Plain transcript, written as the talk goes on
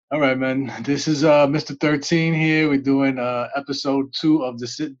All right, man. This is Mr. 13 here. We're doing episode 2 of the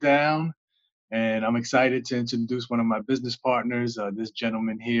Sit Down, and I'm excited to introduce one of my business partners. This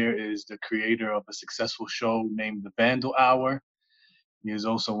gentleman here is the creator of a successful show named The Vandal Hour. He is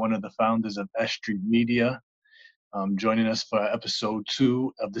also one of the founders of SStreet Media. Joining us for episode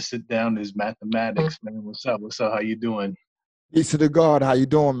 2 of the Sit Down is Mathematics. Man, what's up? What's up? How you doing? Peace to the God. How you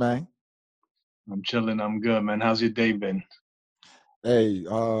doing, man? I'm chilling. I'm good, man. How's your day been? Hey,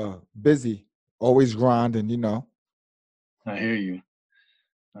 busy. Always grinding. I hear you.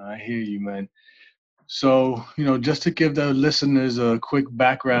 I hear you, man. So, just to give the listeners a quick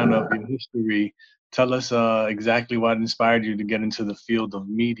background of your history, tell us exactly what inspired you to get into the field of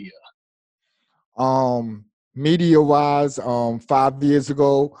media. Media wise, 5 years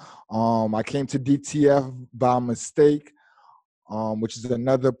ago, I came to DTF by mistake, which is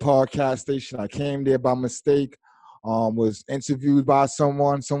another podcast station. I came there by mistake. Was interviewed by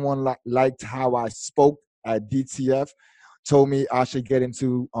someone. Someone liked how I spoke at DTF, told me I should get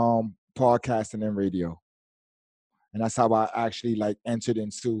into podcasting and radio. And that's how I actually like entered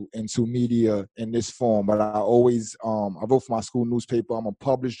into media in this form. But I always I wrote for my school newspaper. I'm a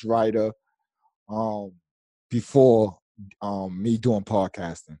published writer um before me doing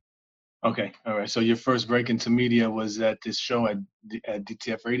podcasting. Okay, all right. So your first break into media was at this show at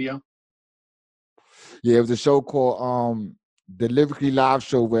DTF Radio. Yeah, it was a show called the Lyrically Live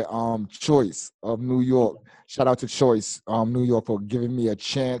Show with Choice of New York. Shout out to Choice, New York, for giving me a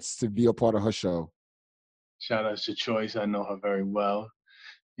chance to be a part of her show. Shout out to Choice. I know her very well.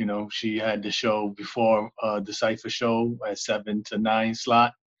 She had the show before the Cypher show at 7 to 9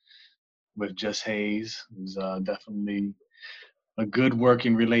 slot with Just Hayes. It was definitely a good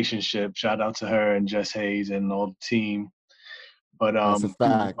working relationship. Shout out to her and Just Hayes and all the team. But That's a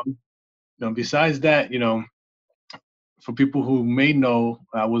fact. besides that, for people who may know,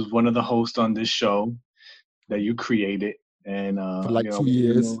 I was one of the hosts on this show that you created, and For like I two want to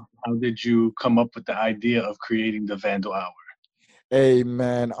years. know, how did you come up with the idea of creating the Vandal Hour? Hey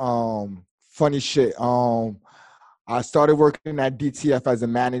man, funny shit. I started working at DTF as a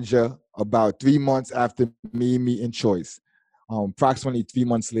manager about 3 months after me meeting Choice. Approximately 3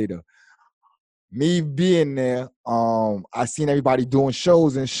 months later. Me being there, I seen everybody doing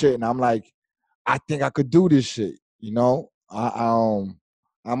shows and shit, and I'm like, I think I could do this shit. I'm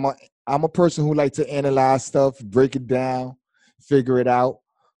a I'm a person who like to analyze stuff, break it down, figure it out.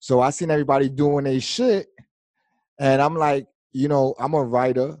 So I seen everybody doing their shit, and I'm like, I'm a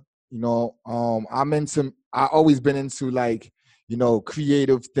writer. I always been into like,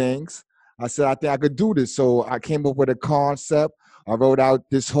 creative things. I said, I think I could do this. So I came up with a concept. I wrote out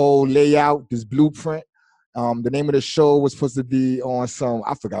this whole layout, this blueprint. The name of the show was supposed to be on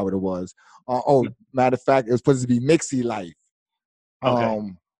I forgot what it was. Matter of fact, it was supposed to be Mixie Life. Okay,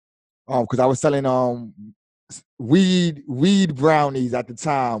 Um, because I was selling weed brownies at the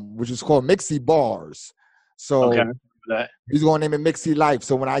time, which was called Mixie Bars. okay, I So remember that. he's gonna name it Mixie Life.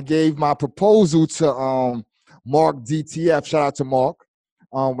 So when I gave my proposal to Mark DTF, shout out to Mark,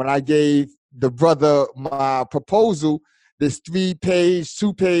 when I gave the brother my proposal, this 3-page,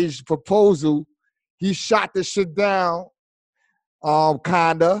 2-page proposal, he shot the shit down,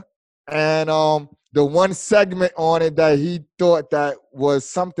 kinda. And the one segment on it that he thought that was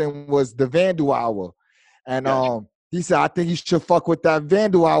something was the Vandal Hour. And Gotcha. he said, I think you should fuck with that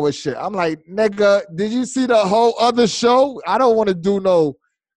Vandal Hour shit. I'm like, nigga, did you see the whole other show? I don't want to do no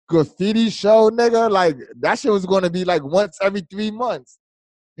graffiti show, nigga. Like, that shit was going to be like once every 3 months.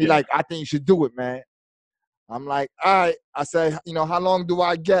 He Yeah. like, I think you should do it, man. I'm like, all right. I said, how long do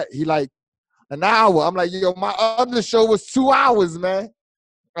I get? He like, an hour. I'm like, yo, my other show was 2 hours, man.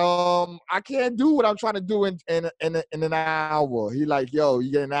 I can't do what I'm trying to do in an hour. He like, yo,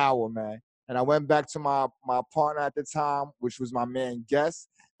 you get an hour, man. And I went back to my partner at the time, which was my man Guess,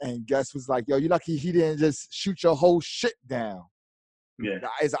 and Guess was like, yo, you lucky he didn't just shoot your whole shit down. Yeah.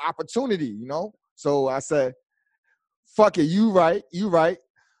 It's an opportunity. So I said, fuck it, you right.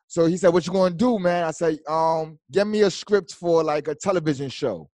 So he said, what you gonna do, man? I said, get me a script for like a television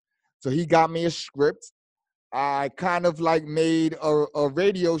show. So he got me a script. I kind of like made a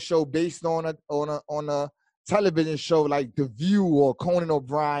radio show based on a television show like The View or Conan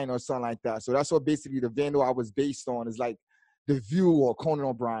O'Brien or something like that. So that's what basically the Vandal I was based on is like The View or Conan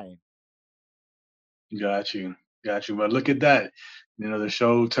O'Brien. Got you. Got you. But look at that. The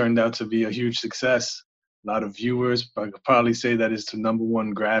show turned out to be a huge success. A lot of viewers. I could probably say that it's the number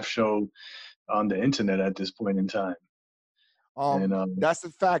one graph show on the internet at this point in time. And That's a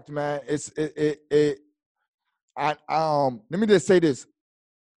fact, man. Let me just say this.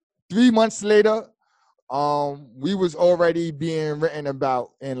 3 months later, we was already being written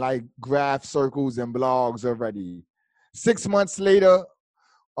about in like graph circles and blogs already. 6 months later,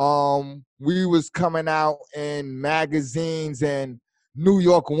 we was coming out in magazines, and New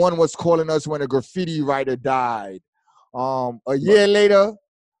York One was calling us when a graffiti writer died. A Right. year later,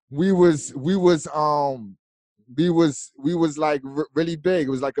 we was we was we was like really big.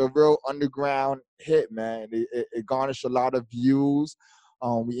 It was like a real underground hit, man. It garnished a lot of views.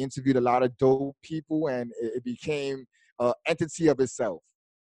 We interviewed a lot of dope people, and it became an entity of itself.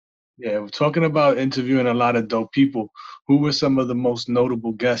 Yeah, we're talking about interviewing a lot of dope people. Who were some of the most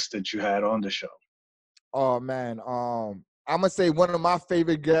notable guests that you had on the show? Oh man, I'm gonna say one of my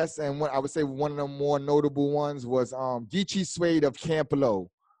favorite guests, and I would say one of the more notable ones was Geechee Suede of Campolo.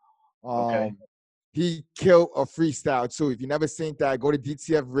 Okay. Um, he killed a freestyle too. If you never seen that, go to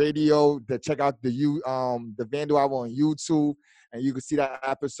DTF Radio to check out the Vandal album on YouTube, and you can see that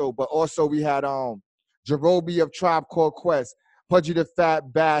episode. But also we had Jerobi of Tribe Called Quest, Pudgy the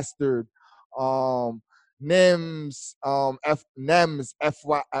Fat Bastard, um, Nems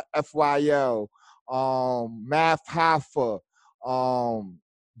FYL, Math Hoffa, um,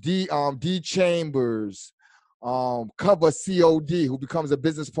 D Chambers, Cover COD, who becomes a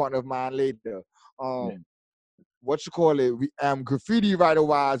business partner of mine later. Yeah. Um, what you call it? Graffiti writer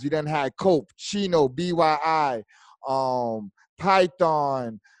wise, we then had Cope, Chino, BYI,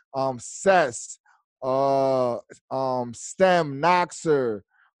 Python, Cess, STEM, Noxer,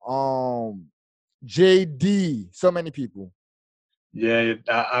 um, JD, so many people. Yeah,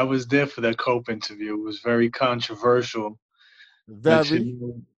 I was there for that Cope interview. It was very controversial. Next thing Very. you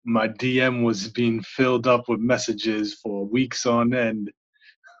know, my DM was being filled up with messages for weeks on end.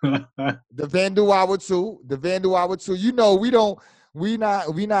 The Vandal Hour too. The Vandal Hour too. You know, we not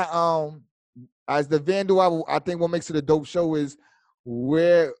as the Vandal Hour, I think what makes it a dope show is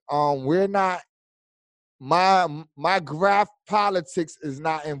we're not my graph politics is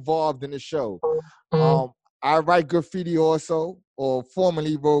not involved in the show. Um, I write graffiti also, or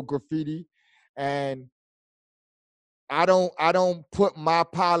formerly wrote graffiti, and I don't put my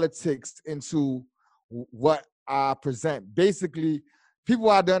politics into what I present. Basically, people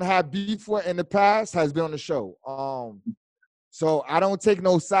I done had beef with in the past has been on the show. So I don't take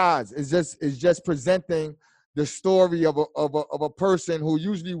no sides. It's just presenting the story of a person who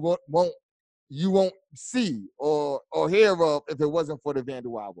usually won't you won't see or hear of if it wasn't for the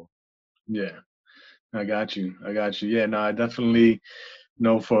Vandal album. Yeah, I got you. I got you. Yeah, no, I definitely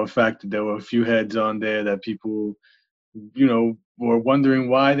know for a fact that there were a few heads on there that people, were wondering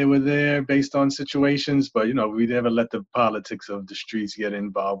why they were there based on situations, but we never let the politics of the streets get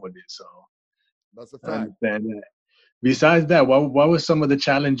involved with it. So That's a I fact. understand that. Besides that, what were some of the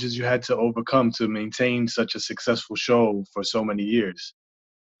challenges you had to overcome to maintain such a successful show for so many years?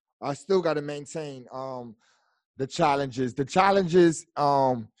 I still got to maintain the challenges.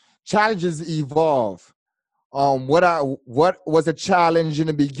 Challenges evolve. What was a challenge in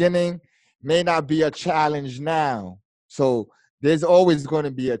the beginning may not be a challenge now. So there's always going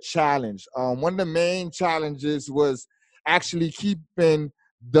to be a challenge. One of the main challenges was actually keeping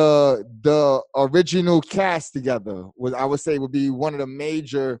the original cast together. Was I would say would be one of the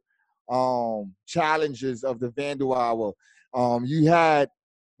major challenges of the Vandal Hour. You had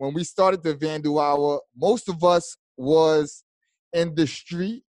when we started the Vandal Hour, most of us was in the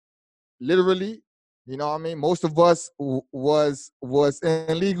street literally. You know what I mean? Most of us was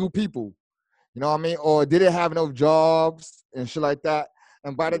illegal people. You know what I mean? Or didn't have no jobs and shit like that.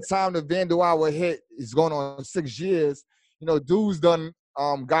 And by the Yeah, time the Vandal Hour hit, it's going on 6 years. Dudes done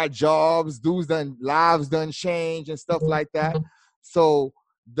got jobs, dudes done lives done change and stuff like that. So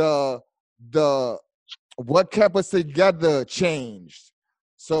the the what kept us together changed.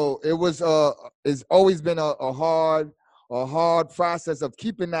 So it's always been a hard process of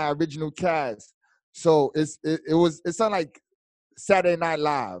keeping that original cast. So it's not like Saturday Night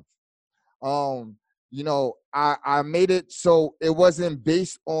Live. um I made it so it wasn't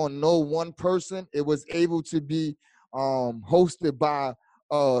based on no one person. It was able to be hosted by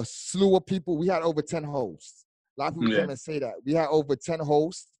a slew of people. We had over 10 hosts. A lot of people yeah, can't even say that. We had over 10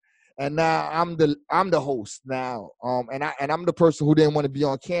 hosts, and now I'm the host now. And I'm the person who didn't want to be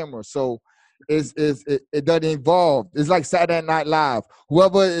on camera. So it doesn't involve. It's like Saturday Night Live.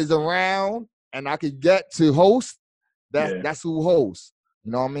 Whoever is around and I could get to host, yeah. that's who hosts.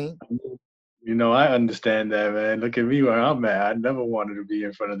 You know what I mean? I understand that, man. Look at me where I'm at. I never wanted to be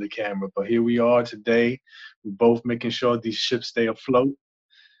in front of the camera, but here we are today. We're both making sure these ships stay afloat.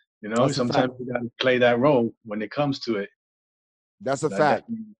 That's a Sometimes fact. you got to play that role when it comes to it. That's a And I fact.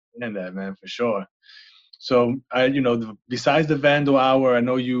 definitely understand that, man, for sure. So besides the Vandal Hour, I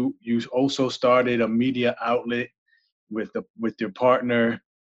know you also started a media outlet with your partner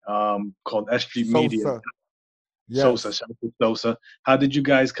called SStreet Media. Sosa, Sosa, yes. shout out to Sosa. How did you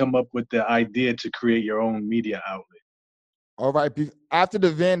guys come up with the idea to create your own media outlet? All right. After the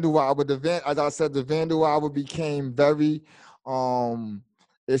Vandal Hour, as I said, the Vandal Hour became very. Um,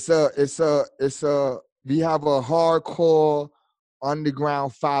 We have a hardcore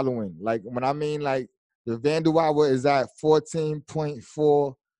underground following. Like when I mean like the Vandal Hour is at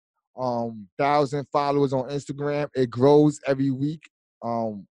 14.4 thousand followers on Instagram. It grows every week.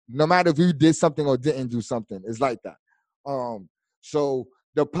 No matter if you did something or didn't do something, it's like that. Um, so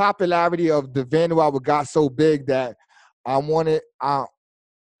the popularity of the Vandal Hour got so big that I wanted I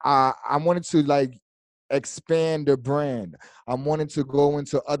wanted to like expand the brand. I wanted to go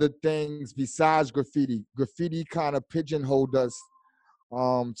into other things besides graffiti. Graffiti kind of pigeonholed us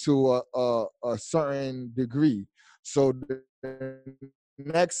to a certain degree. So the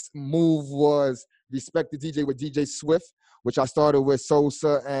next move was Respect the DJ with DJ Swift, which I started with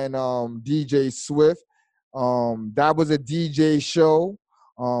Sosa and DJ Swift. That was a DJ show.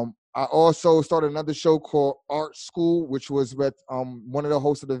 I also started another show called Art School, which was with one of the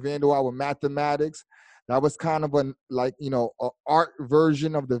hosts of the Vandal Hour, Mathematics. That was kind of a like a art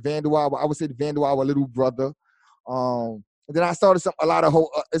version of the Vandal Hour. I would say the Vandal Hour little brother. And then I started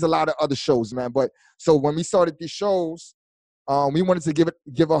there's a lot of other shows, man. But so when we started these shows, we wanted to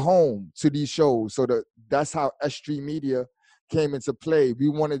give a home to these shows. So that's how SStreet Media came into play. We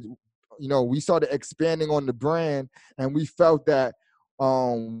wanted, we started expanding on the brand, and we felt that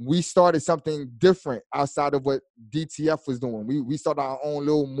we started something different outside of what DTF was doing. We started our own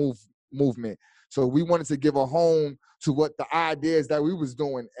little movement. So we wanted to give a home to what the ideas that we was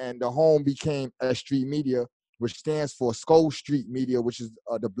doing, and the home became SStreet Media, which stands for Skull Street Media, which is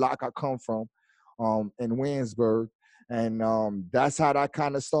the block I come from in Williamsburg. And that's how that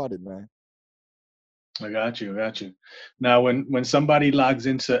kind of started, man. I got you, I got you. Now, when somebody logs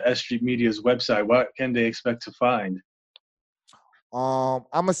into SStreet Media's website, what can they expect to find? I'm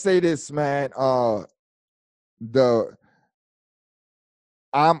gonna say this, man. The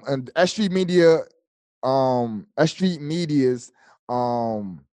I'm and SStreet Media's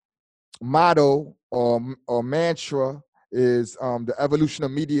um motto or mantra is the evolution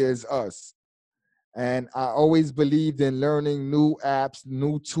of media is us. And I always believed in learning new apps,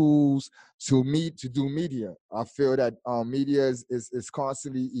 new tools to do media. I feel that media is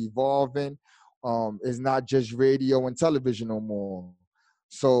constantly evolving. It's not just radio and television no more.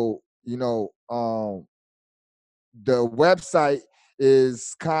 So, the website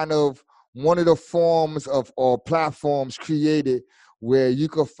is kind of one of the forms of or platforms created where you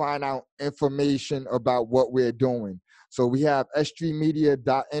can find out information about what we're doing. So we have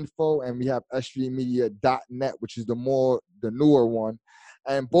sstreetmedia.info and we have sstreetmedia.net, which is the newer one.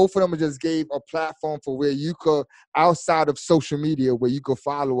 And both of them just gave a platform for where you could, outside of social media, where you could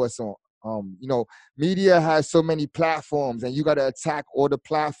follow us on. Media has so many platforms, and you got to attack all the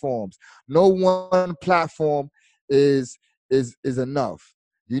platforms. No one platform is is enough.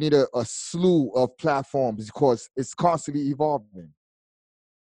 You need a slew of platforms because it's constantly evolving.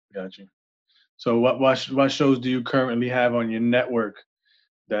 Got you. So what shows do you currently have on your network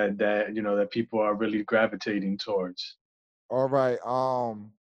that people are really gravitating towards? All right.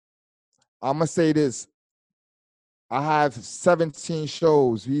 I'm gonna say this. I have 17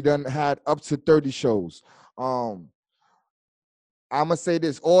 shows. We done had up to 30 shows. Um, I'm gonna say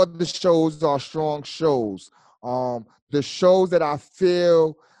this. All the shows are strong shows. The shows that I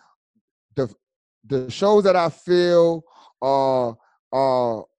feel the the shows that I feel are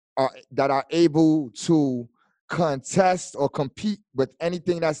are, that are able to contest or compete with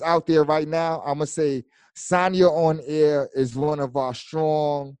anything that's out there right now. I'm gonna say Sanya on Air is one of our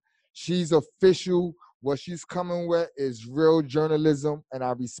strong. She's official. What she's coming with is real journalism, and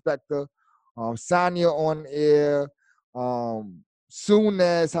I respect her. Sanya on Air. Soon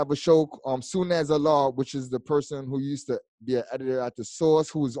as have a show, Soon as Allah, which is the person who used to be an editor at the Source,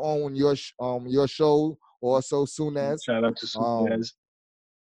 who's on your show also. Soon as, Shout out to um, Suez.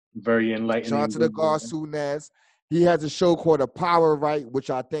 Very shout out enlightening to the video. guard Soon as. He has a show called A Power Right, which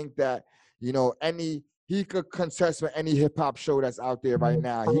I think that he could contest with any hip hop show that's out there right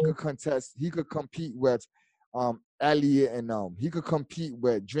now. He could contest. He could compete with Elliot and he could compete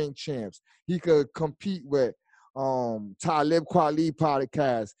with Drink Champs. He could compete with Talib Kweli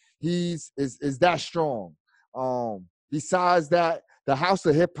podcast. Is that strong. Besides that, the House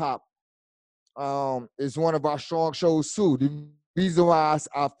of Hip Hop is one of our strong shows too. The reason why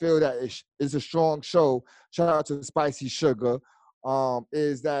I feel that it's a strong show, shout out to Spicy Sugar,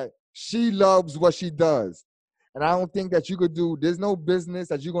 is that She loves what she does. And I don't think that you could do, there's no business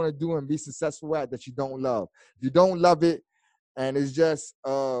that you're gonna do and be successful at that you don't love. If you don't love it, and it's just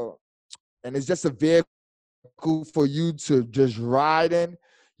a vehicle for you to just ride in,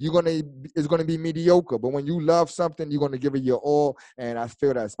 it's gonna be mediocre. But when you love something, you're gonna give it your all. And I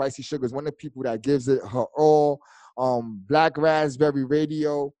feel that Spicy Sugar is one of the people that gives it her all. Black Raspberry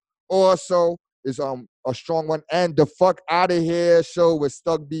Radio also is a strong one. And the Fuck Out of Here show with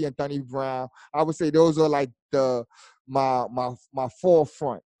Stuck B and Dunny Brown. I would say those are like my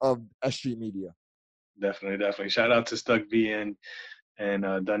forefront of S Street Media. Definitely, definitely. Shout out to Stuck B and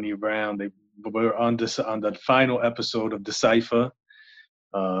Dunny Brown. They were on this on the final episode of Decipher.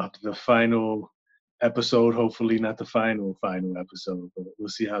 The final episode, hopefully not the final episode, but we'll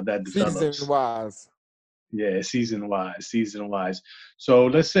see how that Season develops. wise. Yeah, season wise. So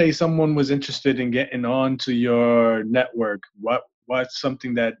let's say someone was interested in getting onto your network. What's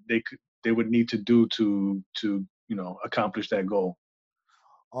something that they would need to do to accomplish that goal?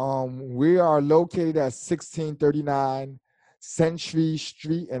 We are located at 1639 Century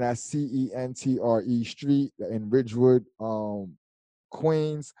Street, and that's Centre Street in Ridgewood,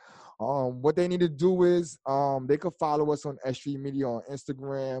 Queens. What they need to do is they could follow us on S Street Media on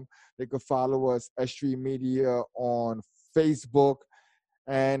Instagram. They could follow us S Street Media on Facebook,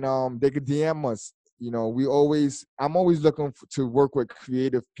 and they could DM us. I'm always looking to work with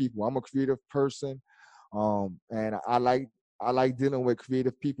creative people. I'm a creative person, and I like dealing with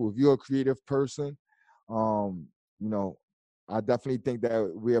creative people. If you're a creative person, um, you know, I definitely think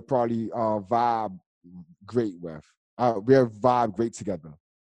that we'll probably vibe great with. We'll vibe great together.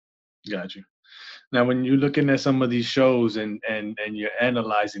 Got you. Now, when you're looking at some of these shows and you're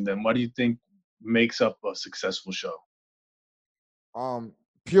analyzing them, what do you think makes up a successful show?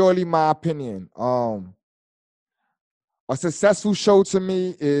 Purely my opinion. A successful show to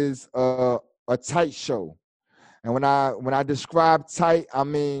me is a tight show. And when I describe tight, I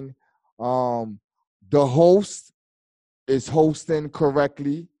mean the host is hosting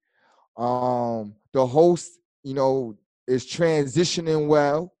correctly. The host, is transitioning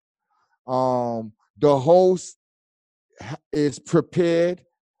well. The host is prepared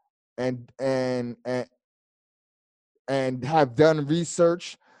and and and and have done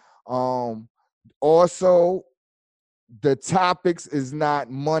research. Um, Also, the topics is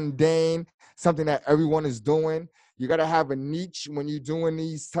not mundane, something that everyone is doing. You got to have a niche when you're doing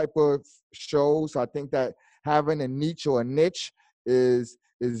these type of shows. I think that having a niche or a niche is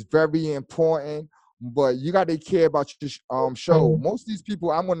very important. But you got to care about your show. Most of these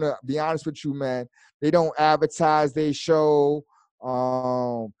people, I'm gonna be honest with you, man. They don't advertise their show.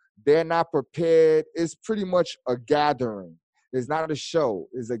 They're not prepared. It's pretty much a gathering. It's not a show.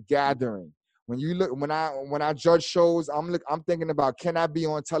 It's a gathering. When I judge shows, I'm thinking about, can I be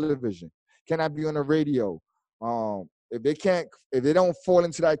on television? Can I be on the radio? If they don't fall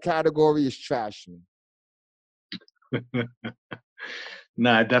into that category, it's trash me.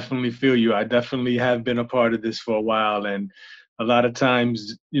 Nah, I definitely feel you. I definitely have been a part of this for a while, and a lot of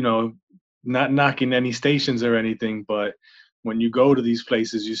times, not knocking any stations or anything, but when you go to these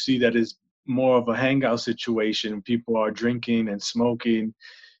places, you see that it's more of a hangout situation. People are drinking and smoking,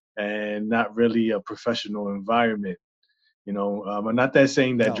 and not really a professional environment. And not that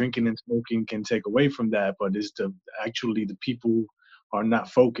saying that No, drinking and smoking can take away from that, but it's the people are not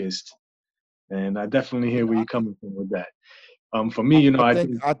focused, and I definitely hear yeah, where you're coming from with that. For me, I I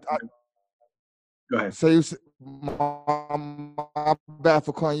think think. I Go ahead. say my bad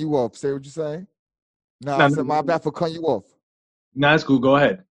for cutting you off. Say what you say. No, No, I no, said my bad for cutting you off. no, it's cool. Go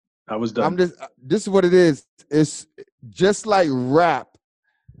ahead. I was I'm done. just This is what it is. It's just like rap.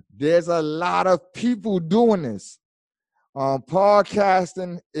 There's a lot of people doing this.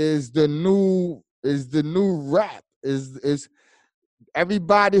 Podcasting is the new rap. Is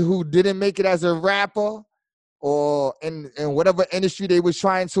everybody who didn't make it as a rapper or in whatever industry they was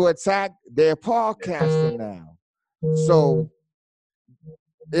trying to attack, they're podcasting now. So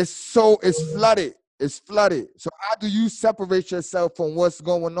it's flooded. It's flooded. So how do you separate yourself from what's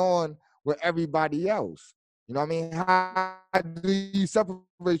going on with everybody else? You know what I mean? How do you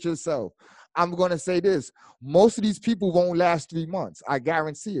separate yourself? I'm gonna say this: most of these people won't last 3 months. I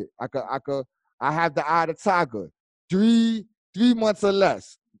guarantee it. I have the eye of the tiger. Three months or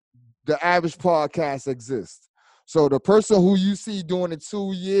less, the average podcast exists. So the person who you see doing it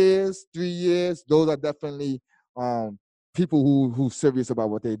 2 years, 3 years, those are definitely um people who's serious about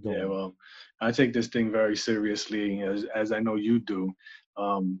what they're Yeah, doing. well, I take this thing very seriously, as I know you do.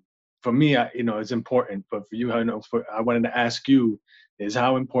 Um, for me, it's important, but for you, I wanted to ask you is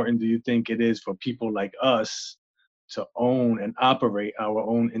how important do you think it is for people like us to own and operate our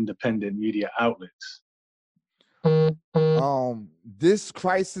own independent media outlets? This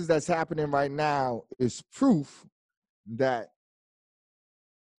crisis that's happening right now is proof that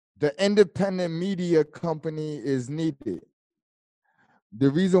the independent media company is needed. The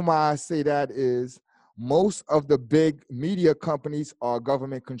reason why I say that is most of the big media companies are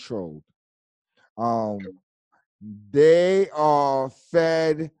government controlled. Um, they are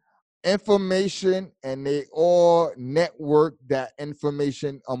fed information and they all network that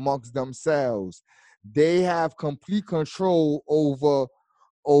information amongst themselves. They have complete control over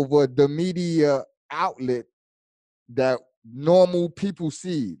the media outlet that normal people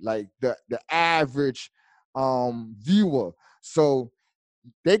see, like the average viewer. So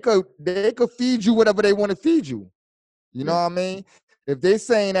they could feed you whatever they want to feed you. You know Yeah, what I mean? If they're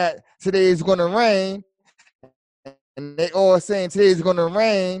saying that today is going to rain, and they all saying today is going to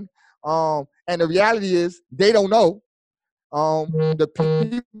rain, and the reality is they don't know. The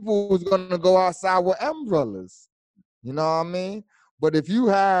people is going to go outside with umbrellas. You know what I mean? But if you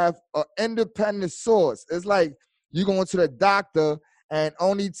have an independent source, it's like you going to the doctor and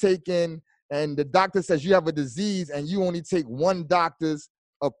only taking, and the doctor says you have a disease and you only take one doctor's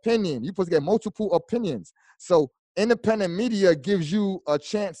opinion. You're supposed to get multiple opinions. So independent media gives you a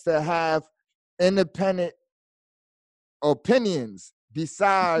chance to have independent opinions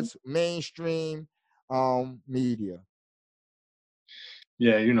besides mainstream media.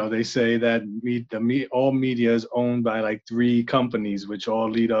 yeah. They say that all media is owned by like three companies, which all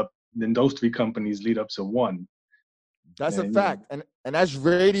lead up. Then those three companies lead up to one. That's a And fact, and that's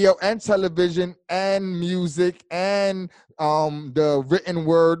radio and television and music and the written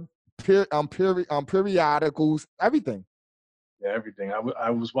word, periodicals, everything. yeah, everything. I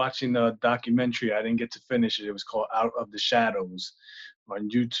was watching a documentary. I didn't get to finish it. It was called Out of the Shadows on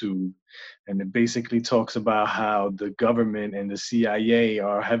YouTube. And it basically talks about how the government and the CIA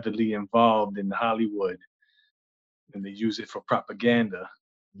are heavily involved in Hollywood and they use it for propaganda.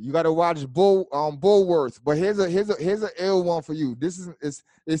 You got to watch Bullworth. But here's a ill one for you. This is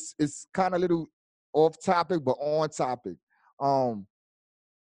it's kind of little off topic, but on topic. Um,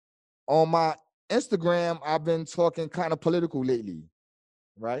 on my Instagram, I've been talking kind of political lately,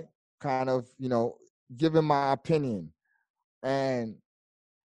 right? Kind of, giving my opinion. And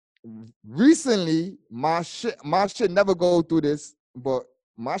recently, my shit never go through this, but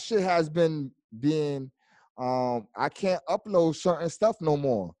my shit has been being I can't upload certain stuff no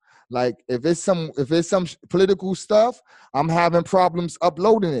more. Like if it's some political stuff, I'm having problems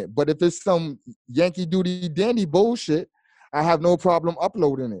uploading it. But if it's some Yankee Doodle Dandy bullshit, I have no problem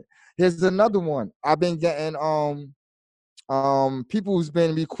uploading it. Here's another one. I've been getting people who's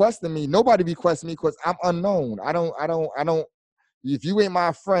been requesting me. Nobody requests me because I'm unknown. I don't. If you ain't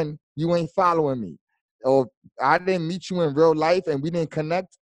my friend, you ain't following me. Or I didn't meet you in real life and we didn't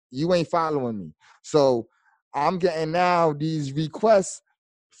connect, you ain't following me. So I'm getting now these requests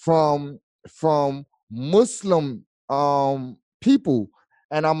from from Muslim people.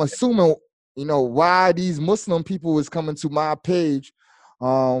 And I'm assuming, why these Muslim people is coming to my page,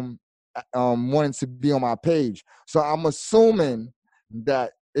 wanting to be on my page. So I'm assuming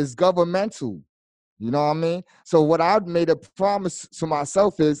that it's governmental. You know what I mean? So what I've made a promise to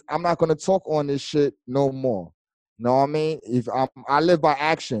myself is I'm not gonna talk on this shit no more. You know what I mean? If I live by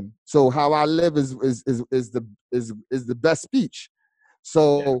action, so how I live is the best speech. Yeah,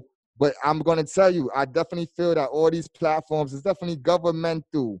 So, but I'm gonna tell you, I definitely feel that all these platforms is definitely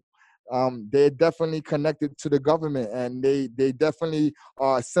governmental. They're definitely connected to the government, and they definitely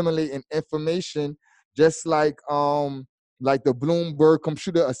are assimilating information, just like the Bloomberg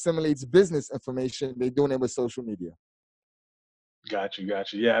computer assimilates business information. They're doing it with social media. got you.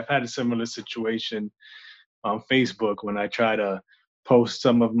 Yeah, I've had a similar situation on Facebook when I try to post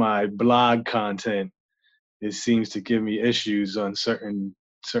some of my blog content. It seems to give me issues on certain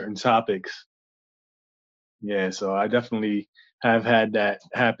topics. Yeah, so I definitely have had that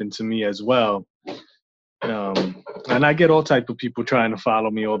happen to me as well. And I get all type of people trying to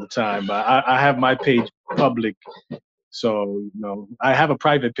follow me all the time, but I have my page public. So, I have a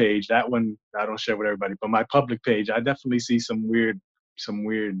private page. That one I don't share with everybody, but my public page, I definitely see some weird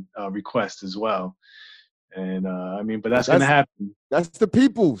requests as well. And I mean, but that's gonna That's happen. that's the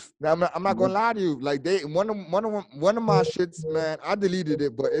people's. Now, I'm not Yeah. gonna lie to you. Like they one of my shits, man. I deleted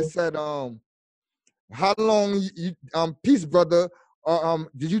it, but it said how long peace brother,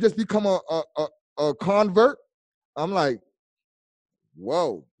 did you just become a convert? I'm like,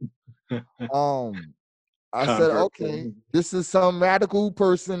 whoa. Um, I said, Convert. okay, this is some radical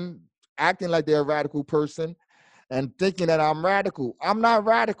person acting like they're a radical person and thinking that I'm radical. I'm not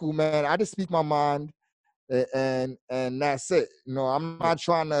radical, man. I just speak my mind. and that's it. I'm not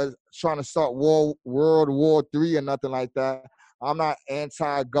trying to start World War III or nothing like that. I'm not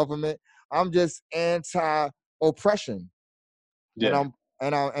anti-government. I'm just anti-oppression, and Yeah,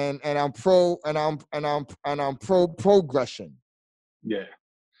 I'm pro and I'm pro progression. yeah.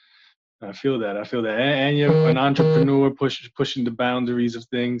 I feel that. I feel that. And you're an entrepreneur, pushing the boundaries of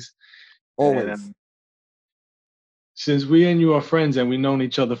things. And Always. since we and you are friends and we've known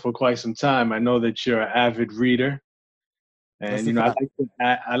each other for quite some time, I know that you're an avid reader. And That's a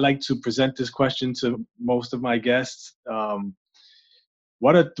fact. I like to present this question to most of my guests.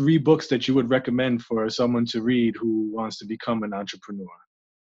 What are three books that you would recommend for someone to read who wants to become an entrepreneur?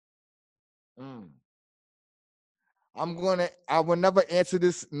 Mm. I will never answer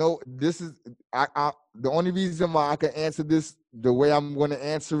this. No, this is the only reason why I can answer this the way I'm going to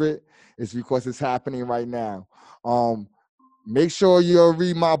answer it is because it's happening right now. Um, Make sure you'll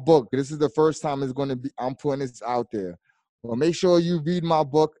read my book. This is the first time it's going to be. I'm putting this out there. Well, make sure you read my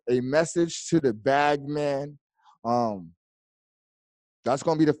book, A Message to the Bag Man. Um, that's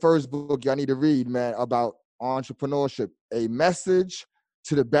going to be the first book y'all need to read, man, about entrepreneurship. A Message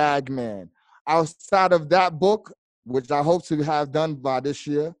to the Bag Man. Outside of that book, which I hope to have done by this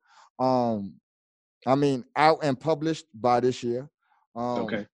year, out and published by this year.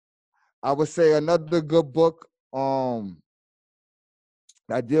 Okay. I would say another good book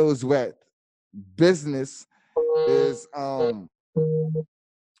that deals with business is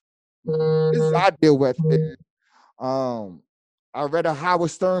business I deal with is I read a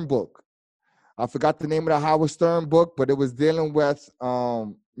Howard Stern book. I forgot the name of the Howard Stern book, but it was dealing with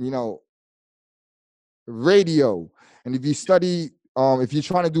radio. And if you study, if you're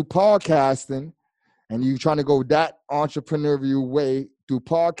trying to do podcasting and you're trying to go that entrepreneurial way through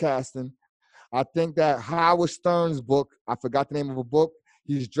podcasting, I think that Howard Stern's book, I forgot the name of a book.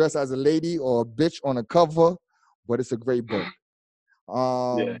 He's dressed as a lady or a bitch on a cover, but it's a great book. Yeah.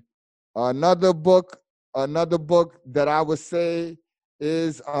 Um, another book, another book that I would say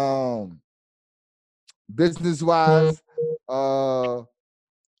is business wise, uh,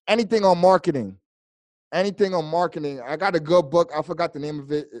 anything on marketing. Anything on marketing. I got a good book. I forgot the name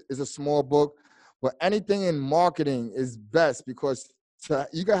of it. It's a small book, but anything in marketing is best because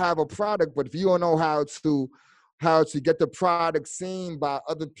you can have a product, but if you don't know how to get the product seen by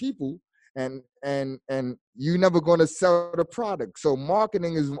other people, and you're never going to sell the product. So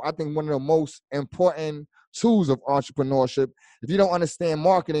marketing is, I think, one of the most important tools of entrepreneurship. If you don't understand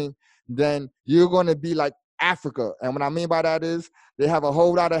marketing, then you're going to be like Africa. And what I mean by that is they have a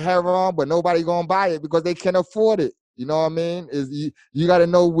whole lot of heroin, but nobody gonna buy it because they can't afford it. You know what I mean? Is you got to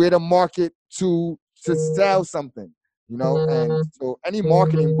know where to market to sell something. And so any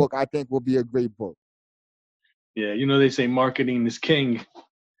marketing book I think will be a great book. Yeah. They say marketing is king.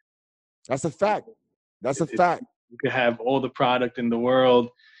 That's a fact. That's a It, fact. you could have all the product in the world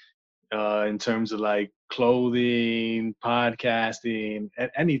in terms of like clothing, podcasting,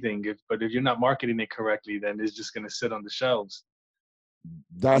 anything. But if you're not marketing it correctly, then it's just going to sit on the shelves.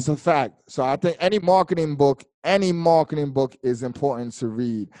 That's a fact. So I think any marketing book is important to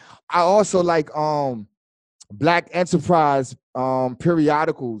read. I also like Black Enterprise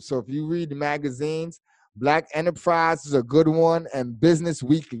periodicals. So if you read the magazines, Black Enterprise is a good one, and Business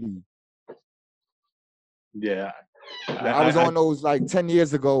Weekly. Yeah. Yeah, I was I on those like 10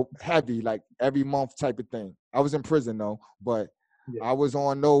 years ago, heavy, like every month type of thing. I was in prison though, but yeah. I was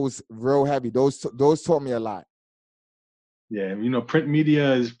on those real heavy. Those taught me a lot. Yeah, print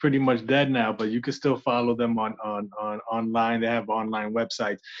media is pretty much dead now, but you can still follow them on online. They have online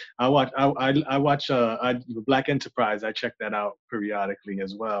websites. I watch Black Enterprise. I check that out periodically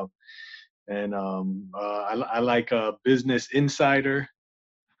as well. And I like Business Insider.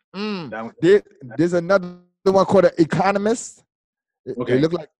 That one, There's another one called The Economist. It okay.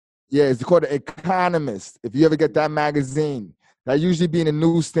 looked like, yeah, it's called The Economist. If you ever get that magazine, that usually be in the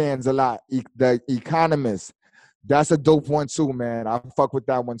newsstands a lot. The Economist. That's a dope one too, man. I fuck with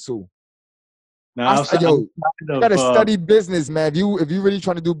that one too. Now Yo, outside you of gotta study business, man. If you really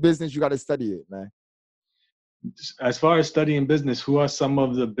trying to do business, you gotta study it, man. as far as studying business, who are some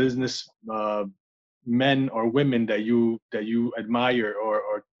of the business men or women that you admire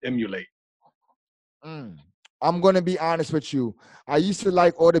or emulate? Mm. I'm gonna be honest with you. I used to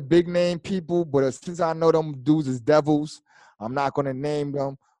like all the big name people, but since I know them dudes is devils, I'm not gonna name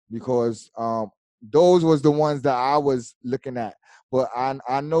them because those was the ones that I was looking at. But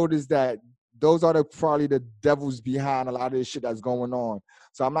I noticed that those are probably the devils behind a lot of this shit that's going on.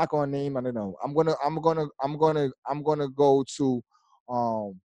 So I'm not gonna name none of them. I'm gonna go to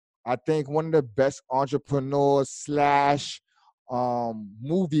I think one of the best entrepreneurs slash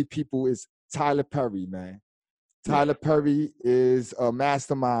movie people is Tyler Perry, man. Yeah. Tyler Perry is a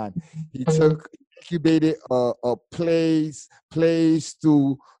mastermind. He incubated plays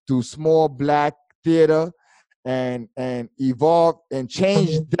through small black theater, and evolved and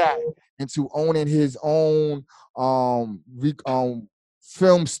changed that into owning his own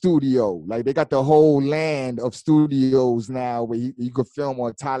film studio. Like they got the whole land of studios now where he could film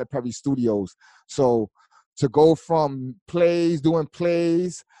on Tyler Perry Studios. So to go from doing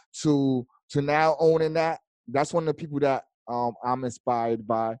plays to now owning that, that's one of the people that I'm inspired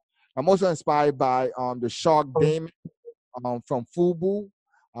by. I'm also inspired by the Shark Damon from Fubu.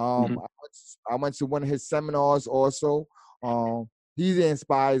 Hmm. I went to one of his seminars also. He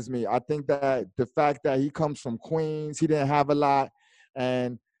inspires me. I think that the fact that he comes from Queens, he didn't have a lot,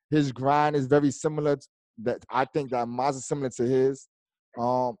 and his grind is very similar. That I think that mine is similar to his.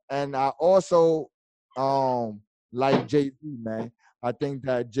 And I also like Jay-Z, man. I think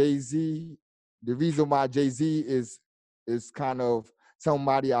that Jay-Z, the reason why Jay-Z is kind of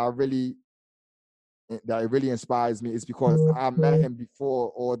somebody that really inspires me is because I met him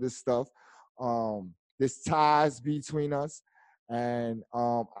before all this stuff. There's ties between us, and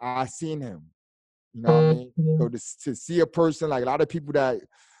I seen him. You know what I mean? So to see a person, like a lot of people that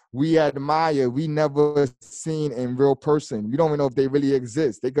we admire, we never seen in real person. We don't even know if they really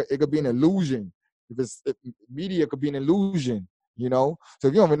exist. It could be an illusion. If media could be an illusion, you know. So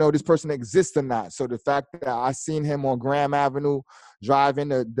if you don't even know this person exists or not. So the fact that I seen him on Graham Avenue driving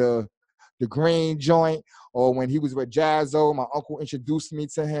the green joint, or when he was with Jazzo, my uncle introduced me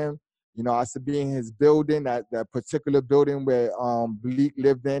to him. You know, I used to be in his building, that particular building where Bleak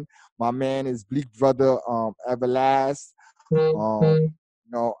lived in. My man is Bleak brother, Everlast. You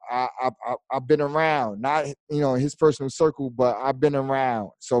know, I've been around, not his personal circle, but I've been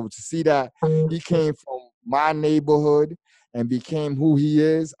around. So to see that he came from my neighborhood and became who he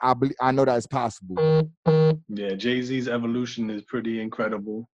is, I know that it's possible. Yeah, Jay-Z's evolution is pretty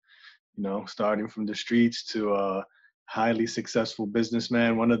incredible. Starting from the streets to a highly successful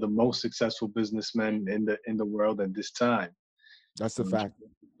businessman, one of the most successful businessmen in the world at this time. That's a fact.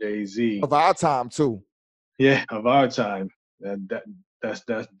 Jay-Z. Of our time too. Yeah, of our time. That's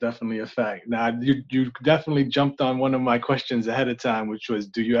definitely a fact. Now you definitely jumped on one of my questions ahead of time, which was,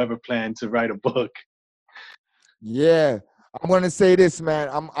 do you ever plan to write a book? Yeah, I'm gonna say this, man.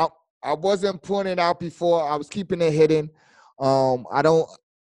 I wasn't putting it out before. I was keeping it hidden. I don't,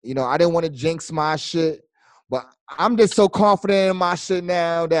 I didn't want to jinx my shit, but I'm just so confident in my shit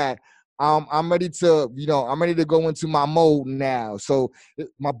now that I'm ready to, I'm ready to go into my mode now. So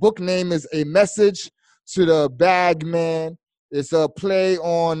my book name is A Message to the Bag Man. It's a play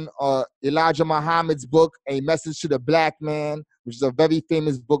on Elijah Muhammad's book, A Message to the Black Man, which is a very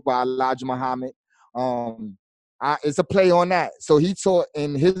famous book by Elijah Muhammad. It's a play on that. So he taught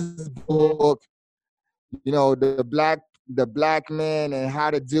in his book, the black man and how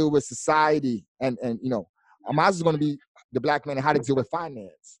to deal with society, and mine is going to be the black man and how to deal with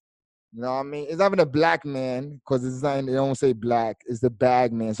finance. You know what I mean? It's not even a black man because it's not. They don't say black. It's the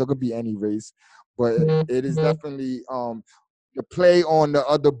bag man, so it could be any race, but it is definitely the play on the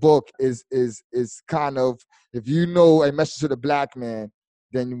other book is kind of, if you know A Message to the Black Man,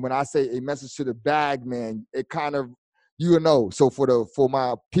 then when I say A Message to the Bag Man, it kind of, So for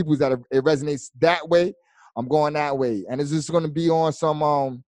my people that it resonates that way, I'm going that way, and it's just going to be on some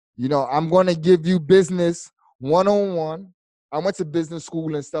I'm going to give you business 101. I went to business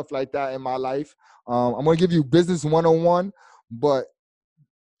school and stuff like that in my life. I'm going to give you business 101, but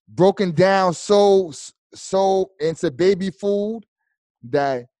broken down so into baby food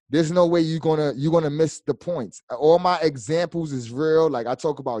that there's no way you're gonna miss the points. All my examples is real. Like I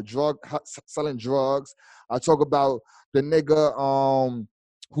talk about selling drugs. I talk about the nigga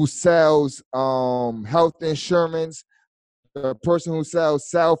who sells health insurance, the person who sells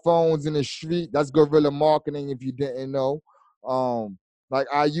cell phones in the street. That's guerrilla marketing if you didn't know. Like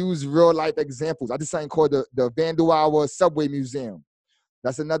I use real life examples. I did something called the Vandal Subway Museum.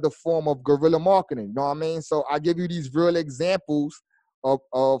 That's another form of guerrilla marketing. You know what I mean? So I give you these real examples of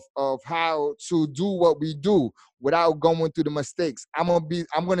how to do what we do without going through the mistakes. I'm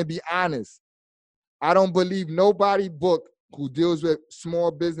gonna be honest. I don't believe nobody book who deals with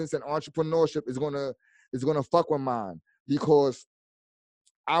small business and entrepreneurship is gonna fuck with mine, because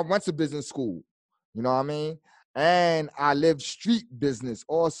I went to business school, you know what I mean? And I live street business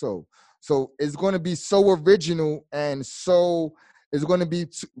also. So it's going to be so original, and so it's going to be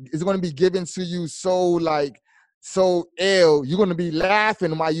given to you so ill. You're going to be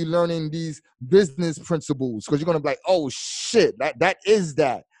laughing while you're learning these business principles, because you're going to be like, oh shit, that is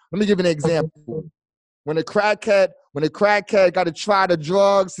that. Let me give an example. when a crackhead got to try the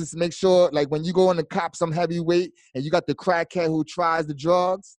drugs to make sure, like when you go in the cop some heavyweight and you got the crackhead who tries the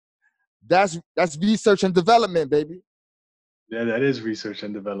drugs, that's research and development, baby. Yeah, that is research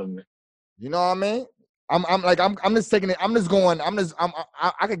and development. You know what I mean? I'm just taking it. I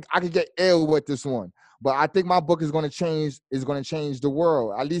could get ill with this one, but I think my book is going to change the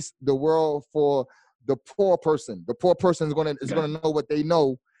world. At least the world for the poor person. The poor person is going Gotcha. to know what they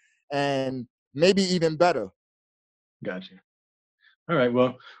know, and maybe even better. Gotcha. All right.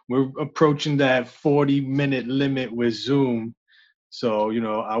 Well, we're approaching that 40-minute limit with Zoom. So,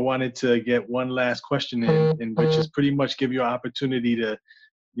 I wanted to get one last question in which is pretty much give you an opportunity to,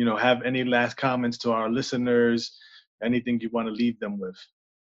 have any last comments to our listeners, anything you want to leave them with.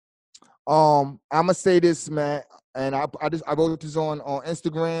 I'm gonna say this, man, and I wrote this on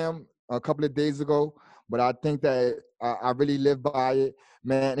Instagram a couple of days ago, but I think that I really live by it,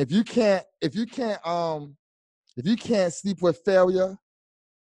 man. If you can't sleep with failure,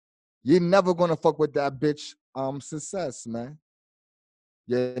 you're never gonna fuck with that bitch success, man.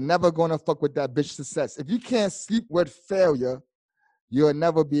 You're never gonna fuck with that bitch success. If you can't sleep with failure, you'll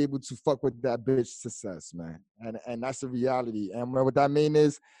never be able to fuck with that bitch success, man. And that's the reality. And what that mean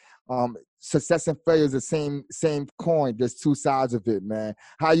is, success and failure is the same coin. There's two sides of it, man.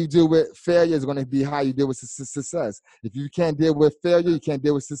 How you deal with failure is going to be how you deal with success. If you can't deal with failure, you can't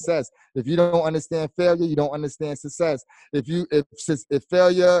deal with success. If you don't understand failure, you don't understand success. If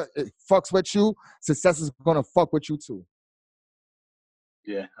failure fucks with you, success is going to fuck with you too.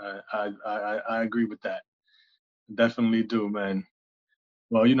 Yeah, I agree with that. Definitely do, man.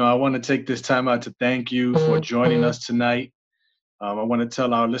 Well, I want to take this time out to thank you for joining us tonight. I want to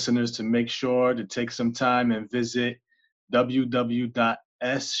tell our listeners to make sure to take some time and visit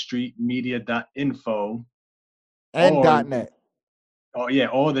www.sstreetmedia.info And or .net.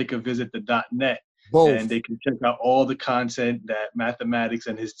 or they could visit the .net and Both. they can check out all the content that Mathematics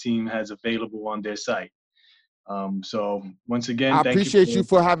and his team has available on their site. So once again, I thank you appreciate you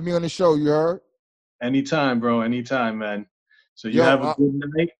for having me on the show. You heard? anytime, bro. Anytime, man. So you Yo, have a good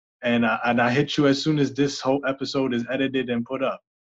night, and I hit you as soon as this whole episode is edited and put up.